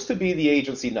supposed to be the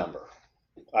agency number.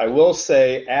 I will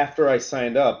say, after I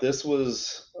signed up, this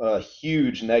was a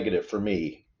huge negative for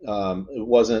me. It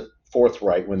wasn't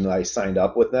forthright when I signed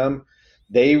up with them.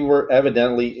 They were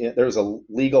evidently, there was a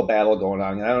legal battle going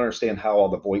on, and I don't understand how all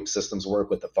the VoIP systems work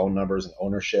with the phone numbers and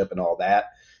ownership and all that,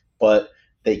 but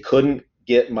they couldn't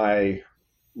get my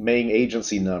main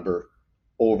agency number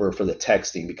over for the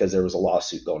texting because there was a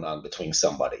lawsuit going on between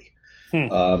somebody.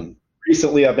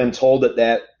 Recently, I've been told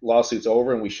that lawsuit's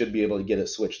over and we should be able to get it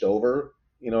switched over,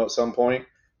 at some point,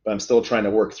 but I'm still trying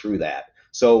to work through that.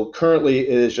 So currently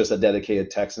it is just a dedicated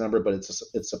text number, but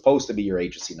it's supposed to be your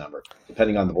agency number,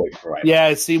 depending on the VoIP provider.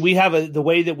 Yeah, see, we have the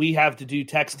way that we have to do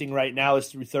texting right now is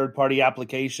through third-party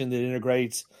application that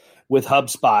integrates with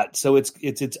HubSpot. So it's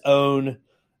its own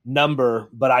number,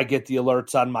 but I get the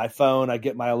alerts on my phone. I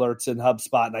get my alerts in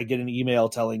HubSpot, and I get an email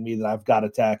telling me that I've got a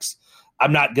text.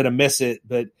 I'm not going to miss it,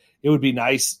 but it would be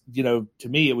nice, to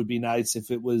me, it would be nice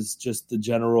if it was just the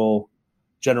general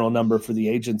number for the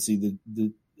agency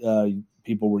that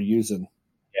people were using.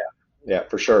 Yeah,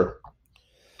 for sure.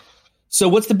 So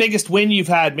what's the biggest win you've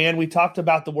had, man? We talked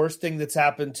about the worst thing that's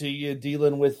happened to you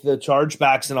dealing with the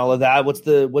chargebacks and all of that. What's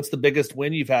the biggest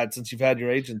win you've had since you've had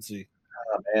your agency?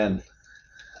 Oh, man.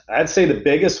 I'd say the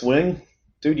biggest win,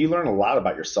 dude, you learn a lot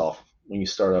about yourself when you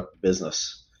start up a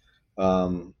business.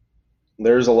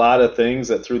 There's a lot of things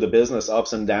that through the business,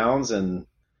 ups and downs, and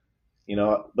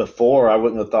before I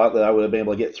wouldn't have thought that I would have been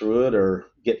able to get through it or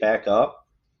get back up.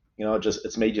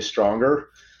 It's made you stronger.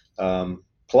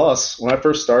 Plus, when I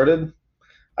first started,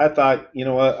 I thought,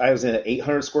 I was in an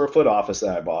 800 square foot office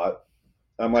that I bought.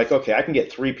 I'm like, okay, I can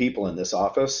get 3 people in this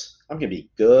office. I'm going to be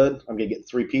good. I'm going to get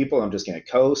 3 people. I'm just going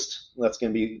to coast. That's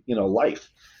going to be, life.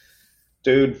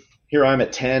 Dude, here I'm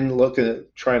at 10, looking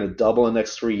at trying to double in the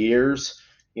next 3 years.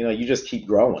 You just keep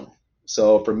growing.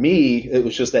 So for me, it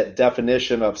was just that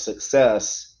definition of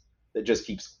success that just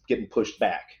keeps getting pushed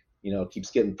back,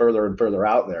 keeps getting further and further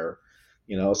out there,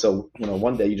 so,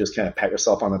 one day you just kind of pat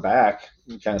yourself on the back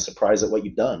and kind of surprised at what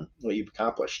you've done, what you've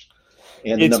accomplished,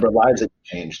 and the number of lives that you've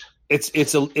changed.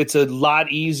 It's a lot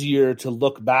easier to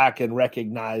look back and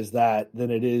recognize that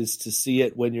than it is to see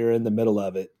it when you're in the middle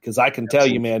of it. Because I can tell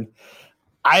you, man,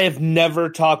 I have never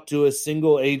talked to a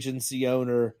single agency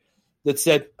owner that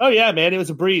said, "Oh yeah, man, it was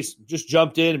a breeze. Just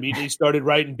jumped in, immediately started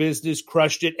writing business,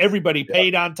 crushed it. Everybody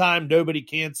paid on time, nobody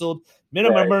canceled.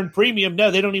 Minimum earned premium.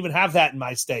 No, they don't even have that in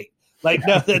my state. Like,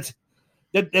 no,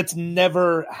 that's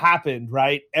never happened,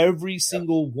 right? Every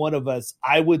single one of us,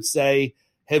 I would say,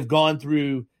 have gone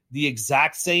through the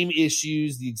exact same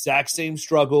issues, the exact same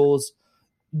struggles.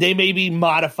 They may be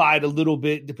modified a little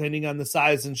bit depending on the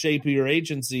size and shape of your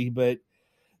agency, but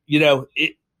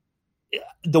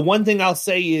the one thing I'll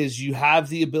say is you have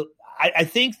the ability. I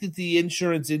think that the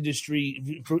insurance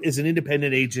industry, as an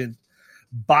independent agent,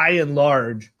 by and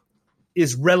large,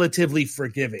 is relatively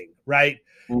forgiving, right?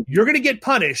 Mm-hmm. You're going to get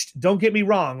punished. Don't get me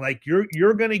wrong. Like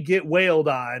you're going to get wailed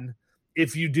on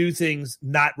if you do things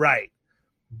not right.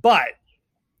 But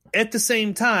at the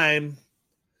same time,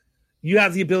 you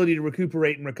have the ability to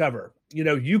recuperate and recover.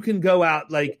 You can go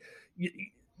out like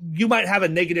you might have a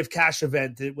negative cash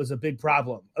event that was a big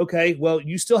problem. Okay, well,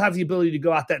 you still have the ability to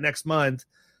go out that next month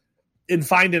and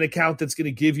find an account that's going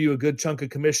to give you a good chunk of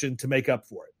commission to make up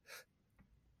for it.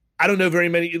 I don't know very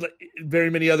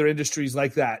many other industries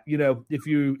like that. If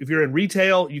you're in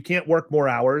retail, you can't work more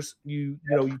hours. You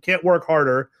can't work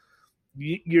harder.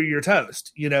 You're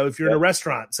toast. If you're in a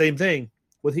restaurant, same thing.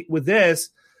 With this,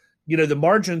 the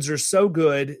margins are so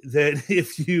good that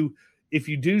if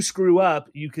you do screw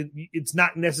up, it's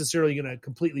not necessarily going to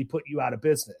completely put you out of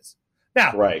business.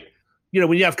 Now, right.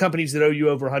 When you have companies that owe you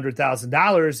over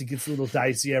 $100,000, it gets a little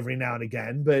dicey every now and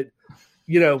again. But,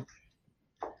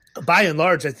 by and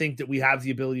large, I think that we have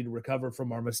the ability to recover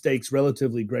from our mistakes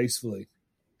relatively gracefully.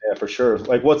 Yeah, for sure.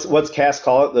 Like what's Cass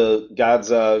call it? The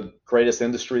God's greatest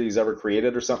industry he's ever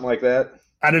created or something like that?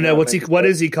 I don't know. What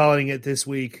is he calling it this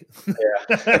week?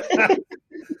 Yeah.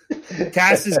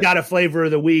 Cass has got a flavor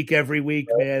of the week every week,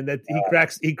 man. That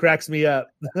he cracks me up.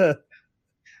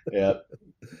 Yeah.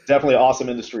 Definitely awesome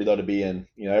industry though to be in.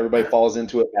 Everybody falls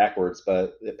into it backwards,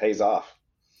 but it pays off.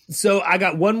 So I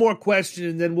got one more question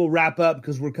and then we'll wrap up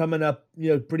because we're coming up,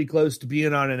 pretty close to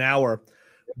being on an hour.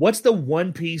 What's the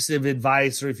one piece of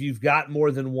advice, or if you've got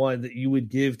more than one, that you would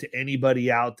give to anybody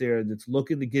out there that's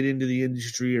looking to get into the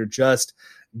industry or just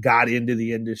got into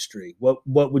the industry? What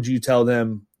would you tell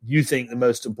them you think the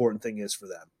most important thing is for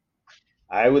them?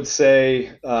 I would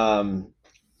say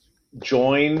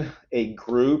join a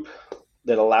group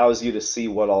that allows you to see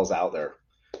what all's out there.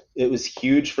 It was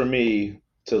huge for me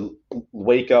to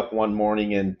wake up one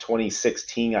morning in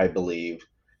 2016, I believe,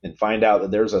 and find out that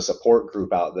there's a support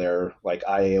group out there like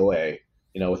IAOA,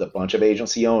 with a bunch of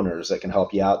agency owners that can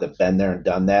help you out, that've been there and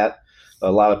done that.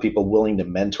 A lot of people willing to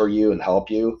mentor you and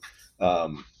help you.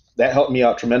 That helped me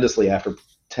out tremendously after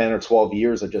 10 or 12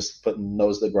 years of just putting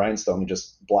nose to the grindstone and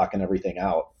just blocking everything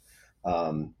out.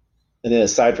 And then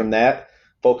aside from that,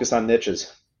 focus on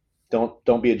niches.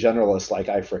 Don't be a generalist like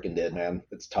I freaking did, man.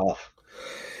 It's tough.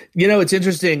 It's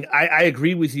interesting. I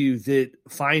agree with you that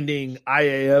finding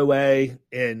IAOA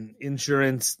and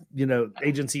insurance,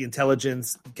 agency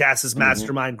intelligence, Cass's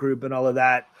mastermind group and all of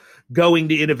that, going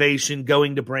to innovation,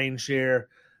 going to BrainShare,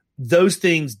 those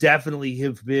things definitely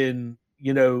have been,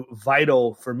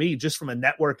 vital for me just from a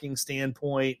networking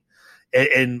standpoint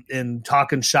and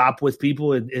talking shop with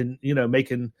people and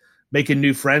making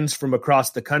new friends from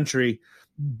across the country.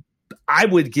 I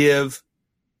would give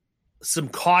some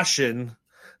caution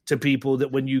to people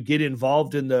that when you get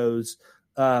involved in those,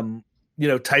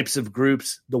 types of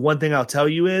groups, the one thing I'll tell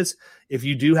you is if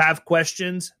you do have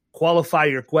questions, qualify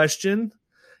your question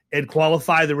and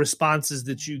qualify the responses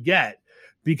that you get,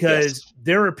 because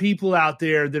there are people out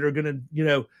there that are going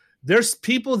to, there's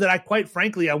people that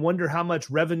I wonder how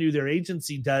much revenue their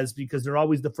agency does because they're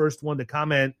always the first one to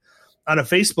comment on a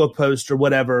Facebook post or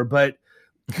whatever. But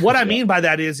what I mean by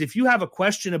that is if you have a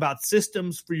question about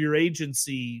systems for your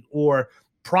agency or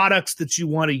products that you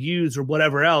want to use or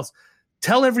whatever else,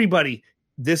 tell everybody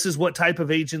this is what type of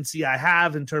agency I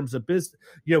have in terms of business.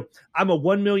 I'm a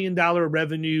 $1 million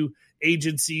revenue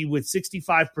agency with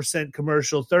 65%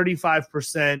 commercial,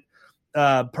 35%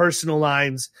 personal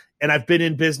lines, and I've been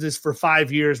in business for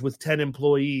 5 years with 10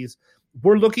 employees.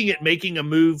 We're looking at making a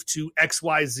move to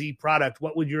XYZ product.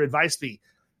 What would your advice be?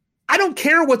 I don't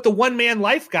care what the one-man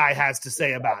life guy has to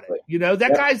say about it.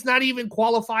 That guy's not even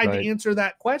qualified to answer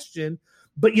that question.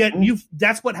 But yet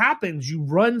that's what happens. You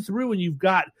run through and you've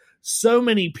got so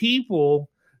many people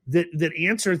that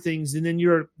answer things, and then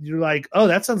you're like, oh,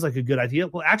 that sounds like a good idea.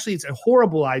 Well, actually, it's a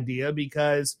horrible idea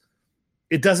because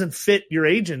it doesn't fit your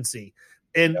agency,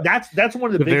 and that's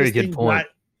one of the biggest things. Point.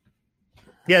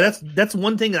 That's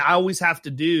one thing that I always have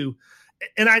to do,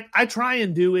 and I try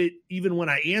and do it even when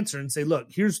I answer and say, look,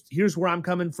 here's where I'm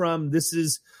coming from. This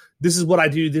is what I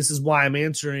do. This is why I'm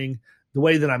answering the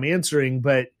way that I'm answering.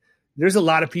 But there's a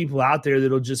lot of people out there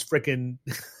that'll just freaking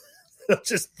they'll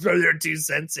just throw their 2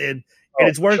 cents in. And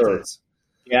it's worthless.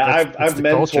 Sure. Yeah, I've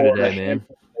mentored today,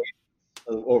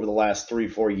 over the last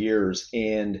 3-4 years,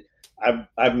 and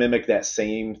I've mimicked that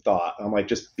same thought. I'm like,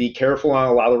 just be careful on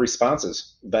a lot of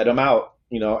responses. Vet them out.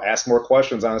 Ask more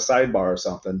questions on a sidebar or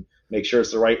something. Make sure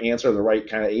it's the right answer, the right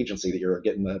kind of agency that you're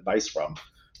getting the advice from,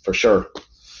 for sure.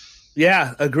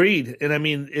 Yeah, agreed. And I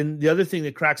mean, and the other thing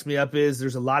that cracks me up is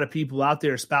there's a lot of people out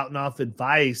there spouting off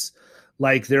advice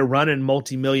like they're running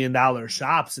multi-million-dollar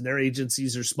shops and their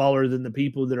agencies are smaller than the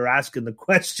people that are asking the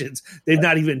questions. They've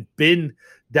not even been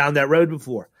down that road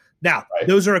before. Now,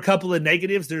 Those are a couple of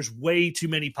negatives. There's way too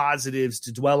many positives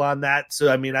to dwell on that.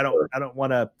 So, I mean, I don't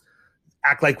want to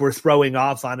act like we're throwing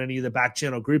off on any of the back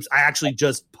channel groups. I actually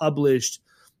just published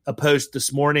a post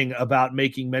this morning about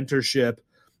making mentorship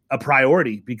a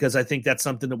priority, because I think that's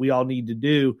something that we all need to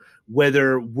do,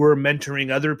 whether we're mentoring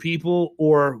other people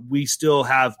or we still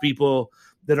have people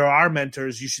that are our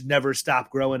mentors. You should never stop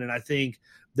growing. And I think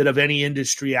that of any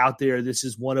industry out there, this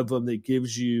is one of them that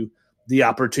gives you the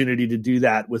opportunity to do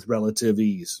that with relative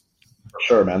ease. For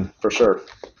sure, man. For sure.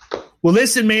 Well,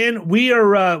 listen, man,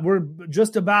 we're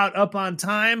just about up on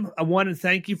time. I want to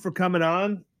thank you for coming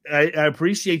on. I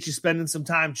appreciate you spending some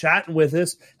time chatting with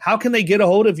us. How can they get a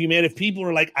hold of you, man? If people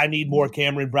are like, I need more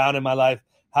Cameron Brown in my life,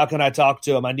 how can I talk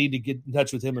to him? I need to get in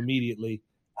touch with him immediately.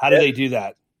 How do they do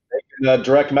that? They can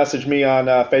direct message me on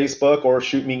Facebook or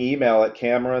shoot me an email at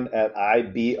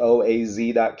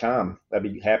Cameron@iboaz.com. I'd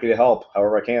be happy to help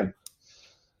however I can.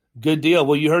 Good deal.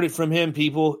 Well, you heard it from him,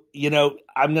 people.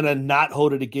 I'm going to not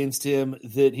hold it against him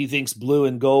that he thinks blue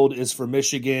and gold is for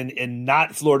Michigan and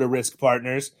not Florida Risk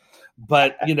Partners.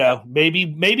 But,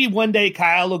 maybe one day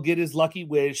Kyle will get his lucky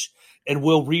wish and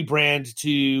we'll rebrand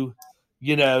to,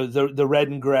 the red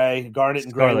and gray, garnet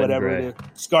and gray, whatever it is,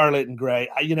 scarlet and gray.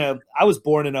 I was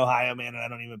born in Ohio, man, and I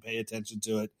don't even pay attention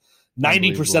to it.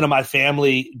 90% of my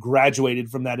family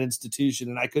graduated from that institution,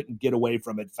 and I couldn't get away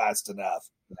from it fast enough.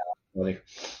 Yeah,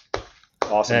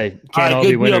 awesome. Hey, can't all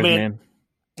be winners, man.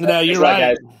 No, you're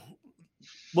right.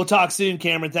 We'll talk soon,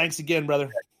 Cameron. Thanks again, brother.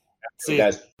 See you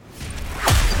guys.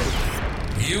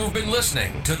 You've been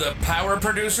listening to the Power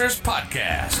Producers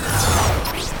Podcast.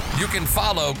 You can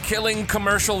follow Killing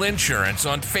Commercial Insurance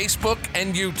on Facebook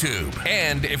and YouTube.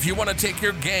 And if you want to take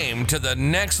your game to the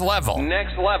next level,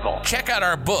 check out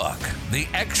our book, The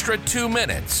Extra 2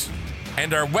 Minutes,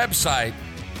 and our website,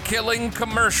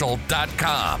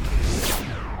 killingcommercial.com.